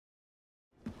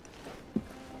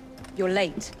You're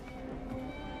late.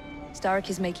 Starrick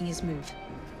is making his move.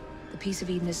 The Piece of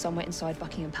Eden is somewhere inside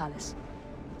Buckingham Palace.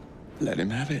 Let him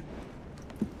have it.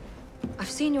 I've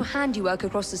seen your handiwork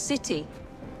across the city.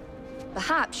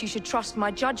 Perhaps you should trust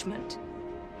my judgment.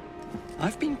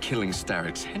 I've been killing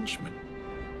Starrick's henchmen.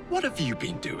 What have you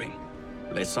been doing?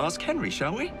 Let's ask Henry,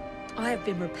 shall we? I have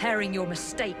been repairing your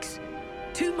mistakes.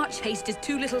 Too much haste is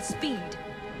too little speed.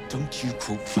 Don't you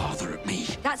quote Father at me.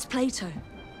 That's Plato.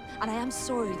 And I am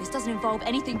sorry this doesn't involve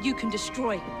anything you can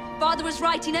destroy. Father was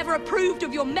right, he never approved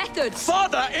of your methods!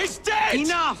 Father is dead!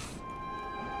 Enough!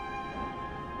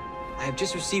 I have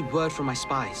just received word from my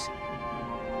spies.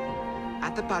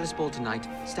 At the Palace Ball tonight,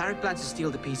 Starrick plans to steal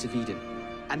the Piece of Eden,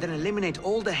 and then eliminate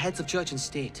all the heads of church and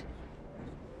state.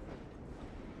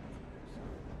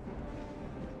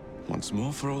 Once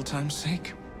more for old time's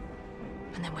sake?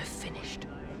 And then we're finished.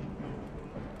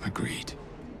 Agreed.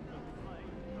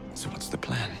 So what's the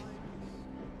plan?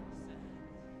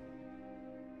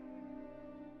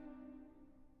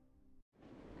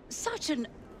 Such an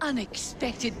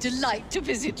unexpected delight to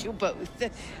visit you both.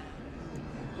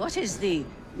 What is the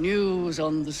news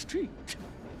on the street?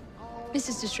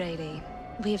 Mrs. Disraeli,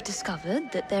 we have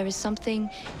discovered that there is something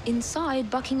inside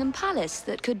Buckingham Palace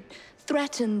that could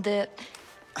threaten the...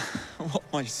 What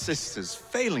my sister's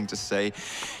failing to say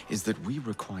is that we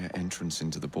require entrance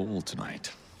into the ball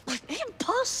tonight.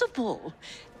 Impossible!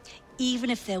 Even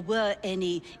if there were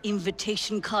any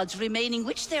invitation cards remaining,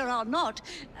 which there are not,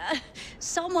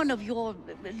 someone of your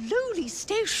lowly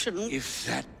station... If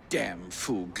that damn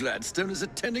fool Gladstone is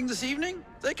attending this evening,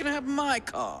 they can have my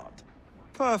card.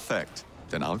 Perfect.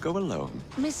 Then I'll go alone.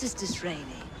 Mrs. Disraeli,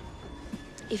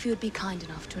 if you would be kind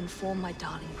enough to inform my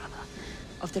darling brother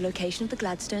of the location of the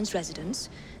Gladstones' residence,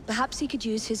 perhaps he could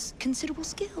use his considerable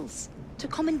skills to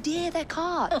commandeer their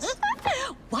cards.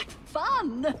 What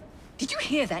fun! Did you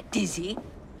hear that, Dizzy?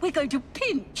 We're going to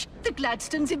pinch the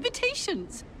Gladstones'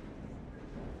 invitations.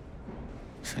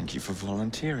 Thank you for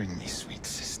volunteering me, sweet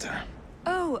sister.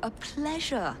 Oh, a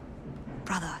pleasure,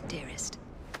 brother, dearest.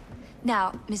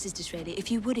 Now, Mrs. Disraeli,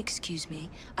 if you would excuse me,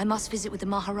 I must visit with the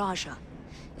Maharaja.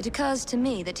 It occurs to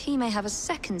me that he may have a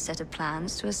second set of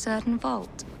plans to a certain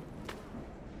vault.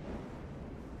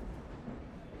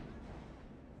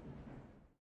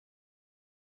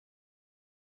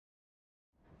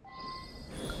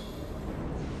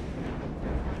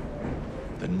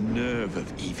 The nerve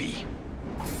of Evie.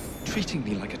 Treating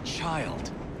me like a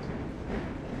child.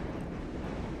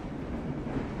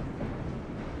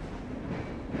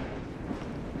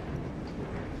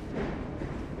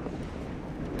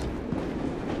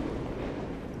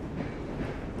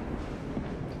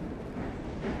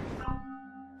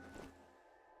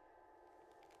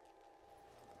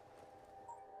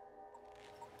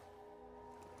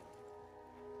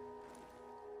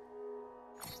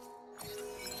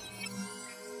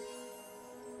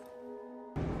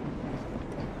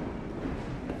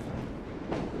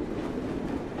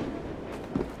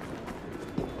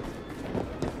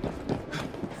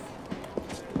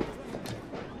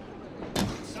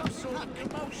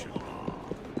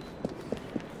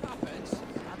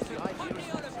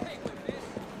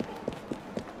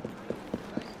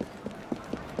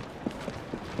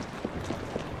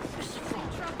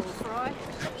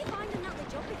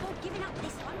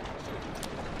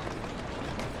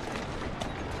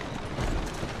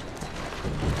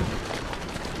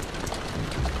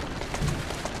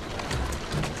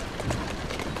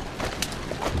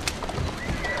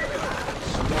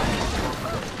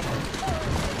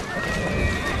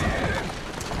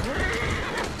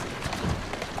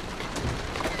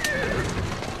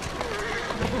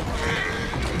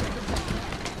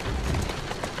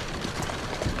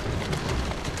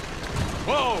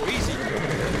 Whoa, easy.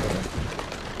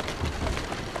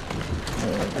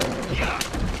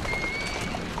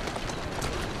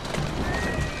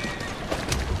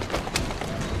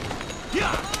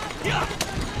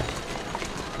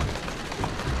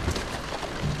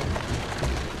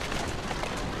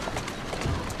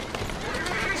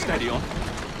 Steady on.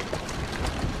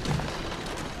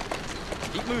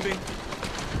 Keep moving.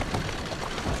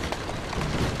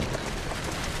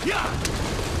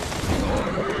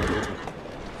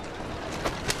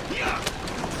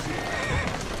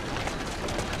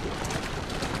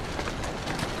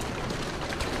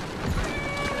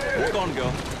 Walk on,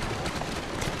 girl.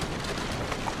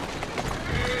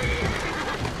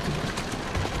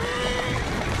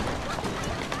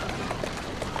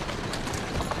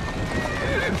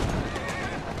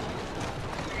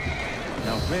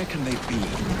 Now, where can they be?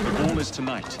 The ball is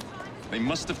tonight. They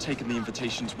must have taken the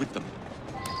invitations with them.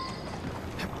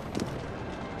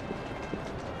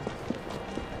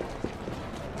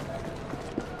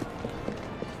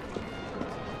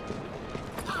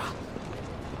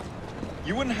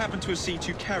 You wouldn't happen to have seen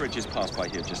two carriages pass by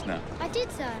here just now? I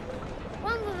did, sir.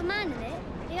 One with a man in it,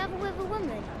 the other with a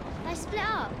woman. They split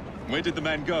up. Where did the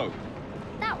man go?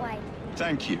 That way.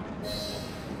 Thank you.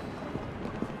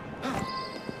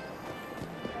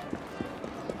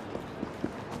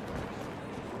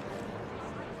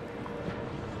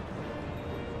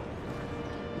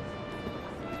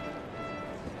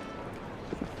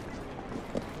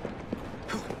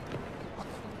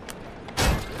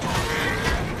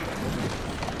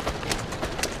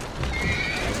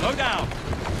 Slow down!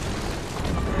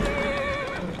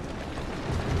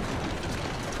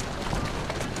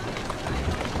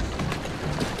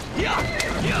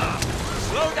 Yeah!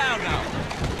 Slow down now!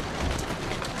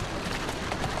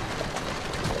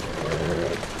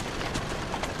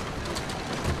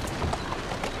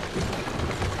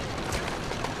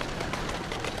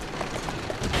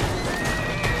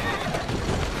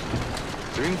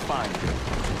 Doing fine.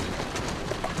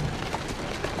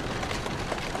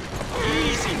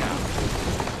 Easy now.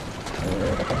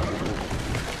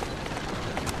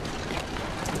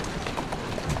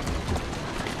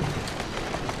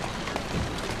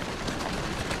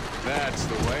 That's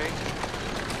the way.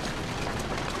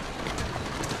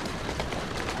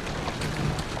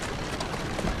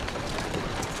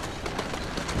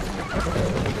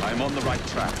 I'm on the right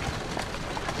track.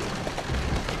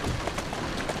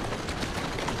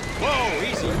 Whoa,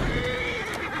 easy.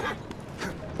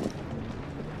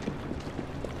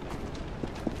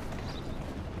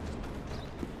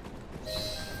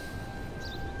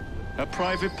 A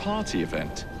private party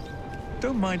event.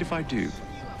 Don't mind if I do.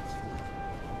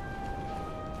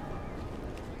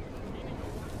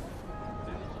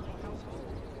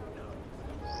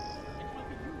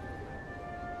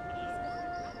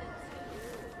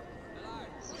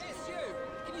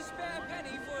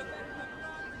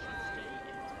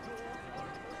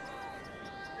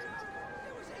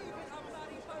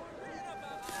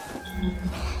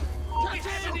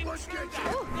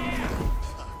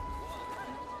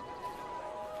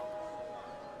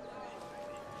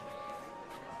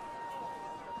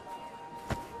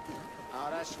 Oh,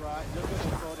 that's right. Look at the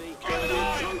body.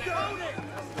 Hold it!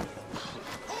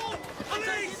 Oh,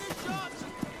 police!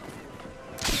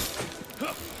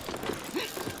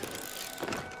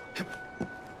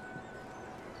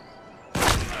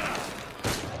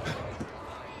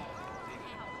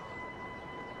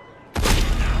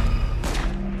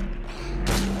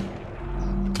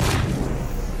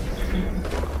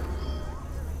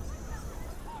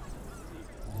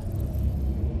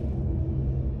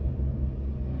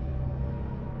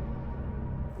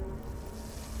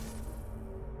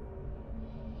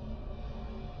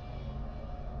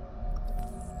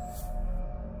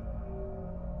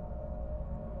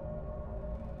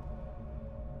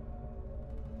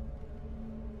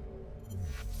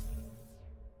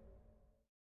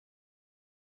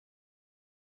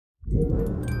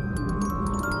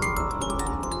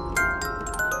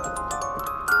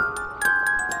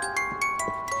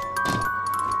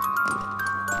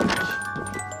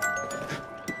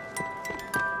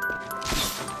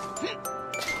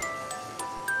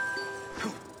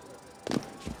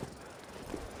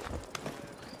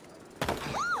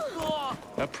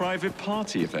 A private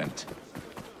party event.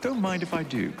 Don't mind if I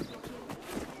do.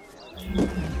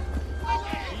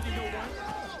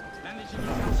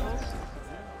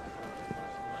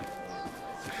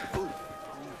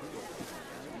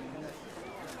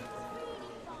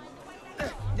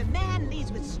 The man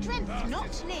leads with strength,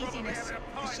 not laziness.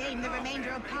 A shame the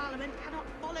remainder of Parliament cannot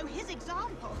follow his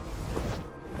example.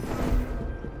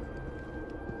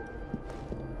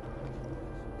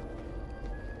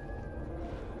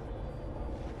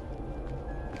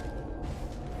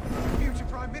 Future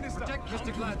Prime Minister! Protect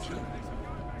Mr. Gladstone.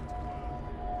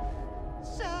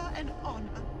 Sir, an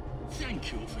honor.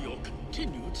 Thank you for your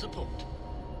continued support.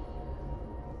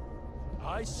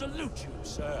 I salute you,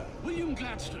 sir. William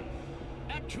Gladstone,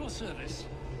 at your service.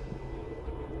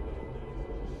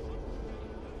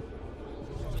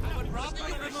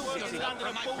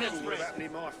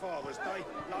 Happening my father's day.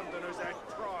 Londoners had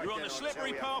pride. You're on the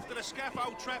slippery path to the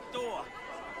scaffold trapdoor.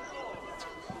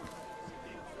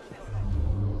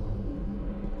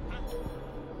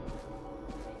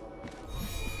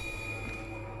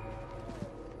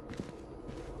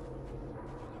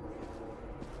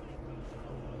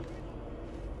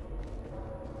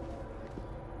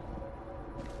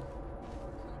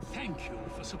 Thank you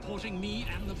for supporting me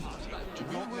and the party.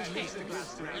 And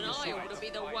I ought to be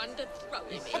the one to throw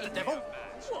him in. What the devil?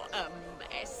 What a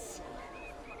mess.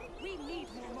 We need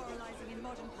more moralizing in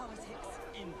modern politics.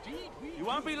 Indeed, You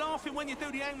won't be laughing when you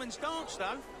do the hangman's dance,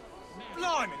 though.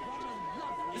 Blimey!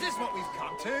 Is this what we've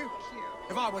come to?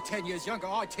 If I were 10 years younger,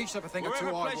 I'd teach them a thing or two,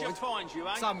 Wherever I pleasure would. finds you,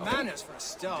 eh? Some manners for a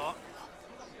start.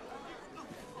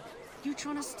 You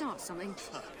trying to start something?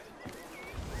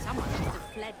 Someone must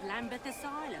have fled Lambeth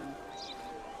Asylum.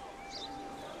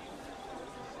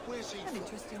 Where's he An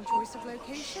interesting choice of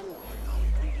location.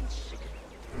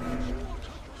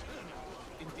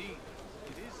 Indeed,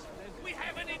 it is. We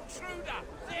have an intruder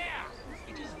there.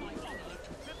 It is my honor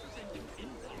to represent him in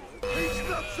court. He's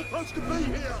not supposed to be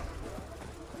here!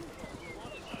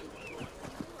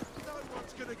 No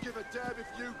one's gonna give a damn if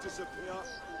you disappear.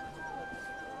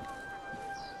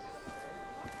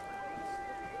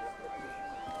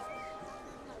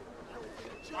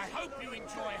 I hope you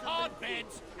enjoy hard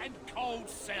beds and cold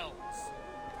cells.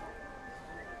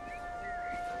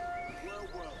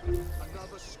 Well,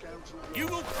 another scoundrel. You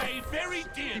will pay very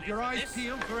dearly. Keep your eyes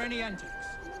peeled for any antics.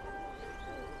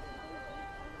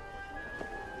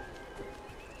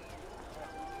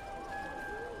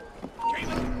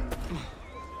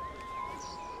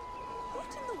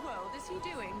 What in the world is he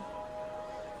doing?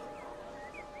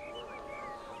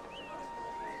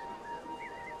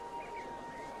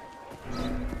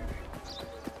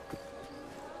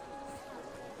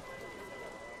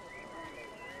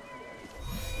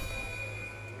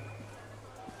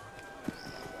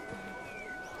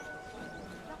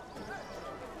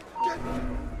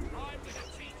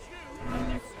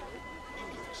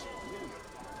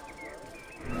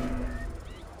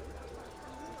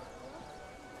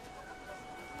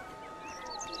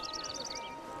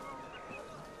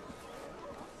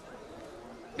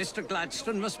 Mr.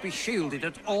 Gladstone must be shielded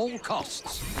at all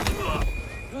costs.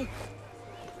 Never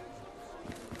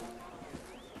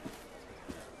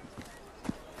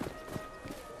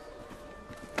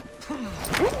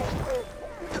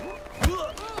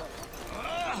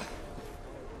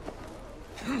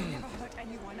hurt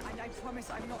anyone, and I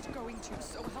promise I'm not going to,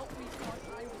 so help me God,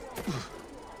 I will.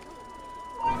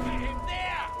 Look at him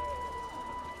there!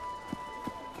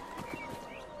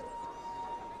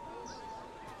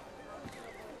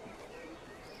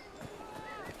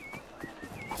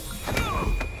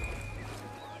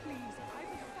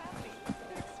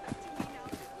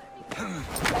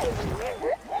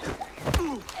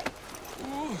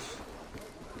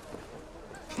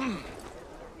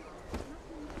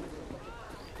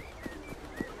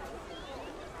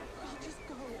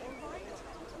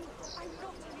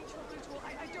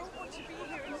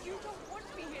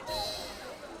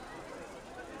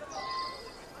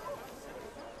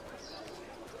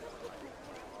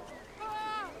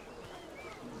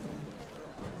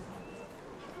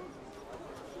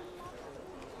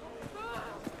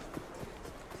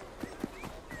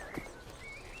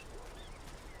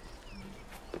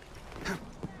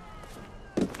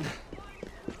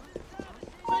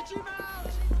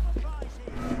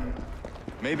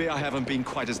 Maybe I haven't been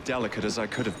quite as delicate as I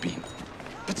could have been.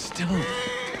 But still...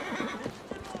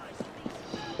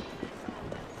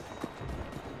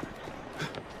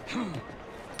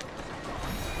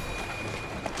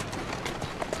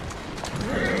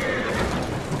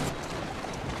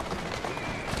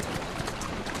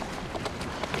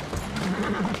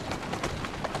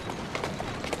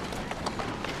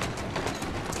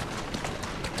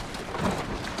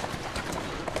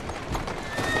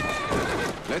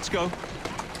 Let's go.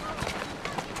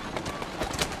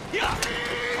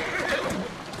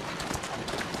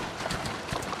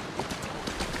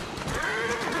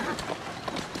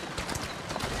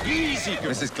 Easy,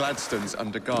 Mrs. Gladstone's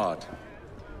under guard.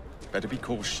 Better be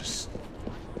cautious.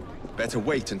 Better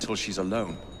wait until she's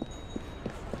alone.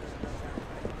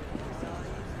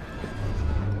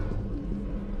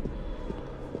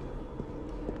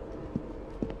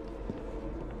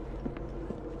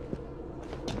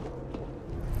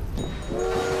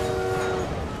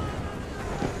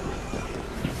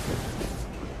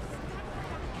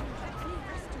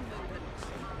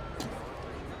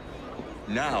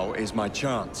 Now is my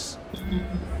chance.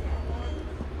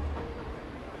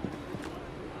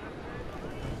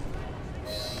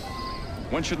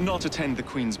 One should not attend the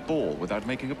Queen's ball without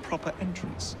making a proper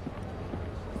entrance.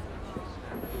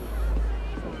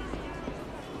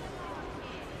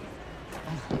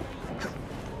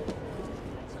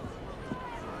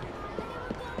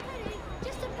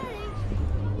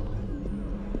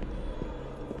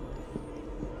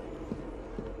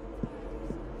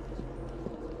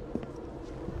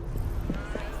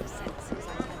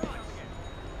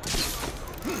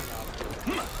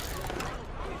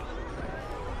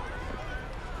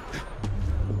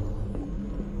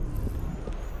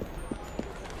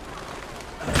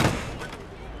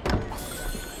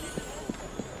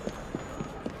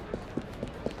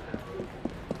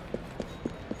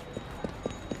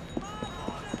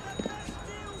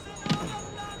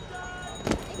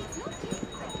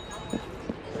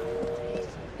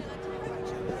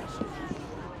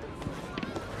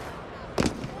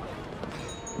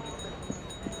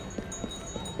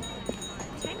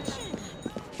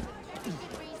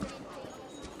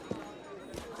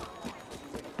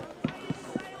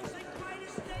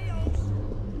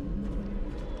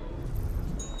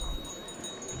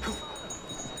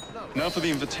 Now for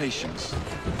the invitations.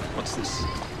 What's this?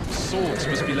 Swords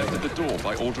must be left at the door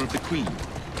by order of the Queen.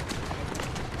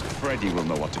 Freddy will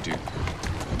know what to do.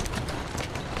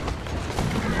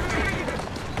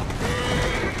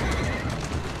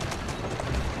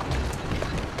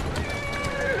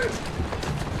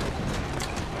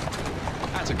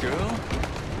 Atta girl.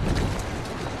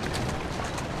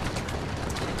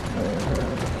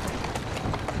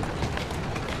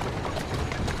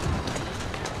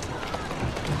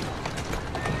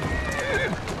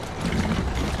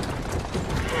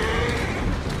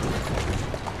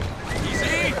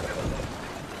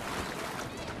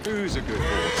 Who's a good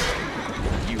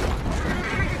horse? You are.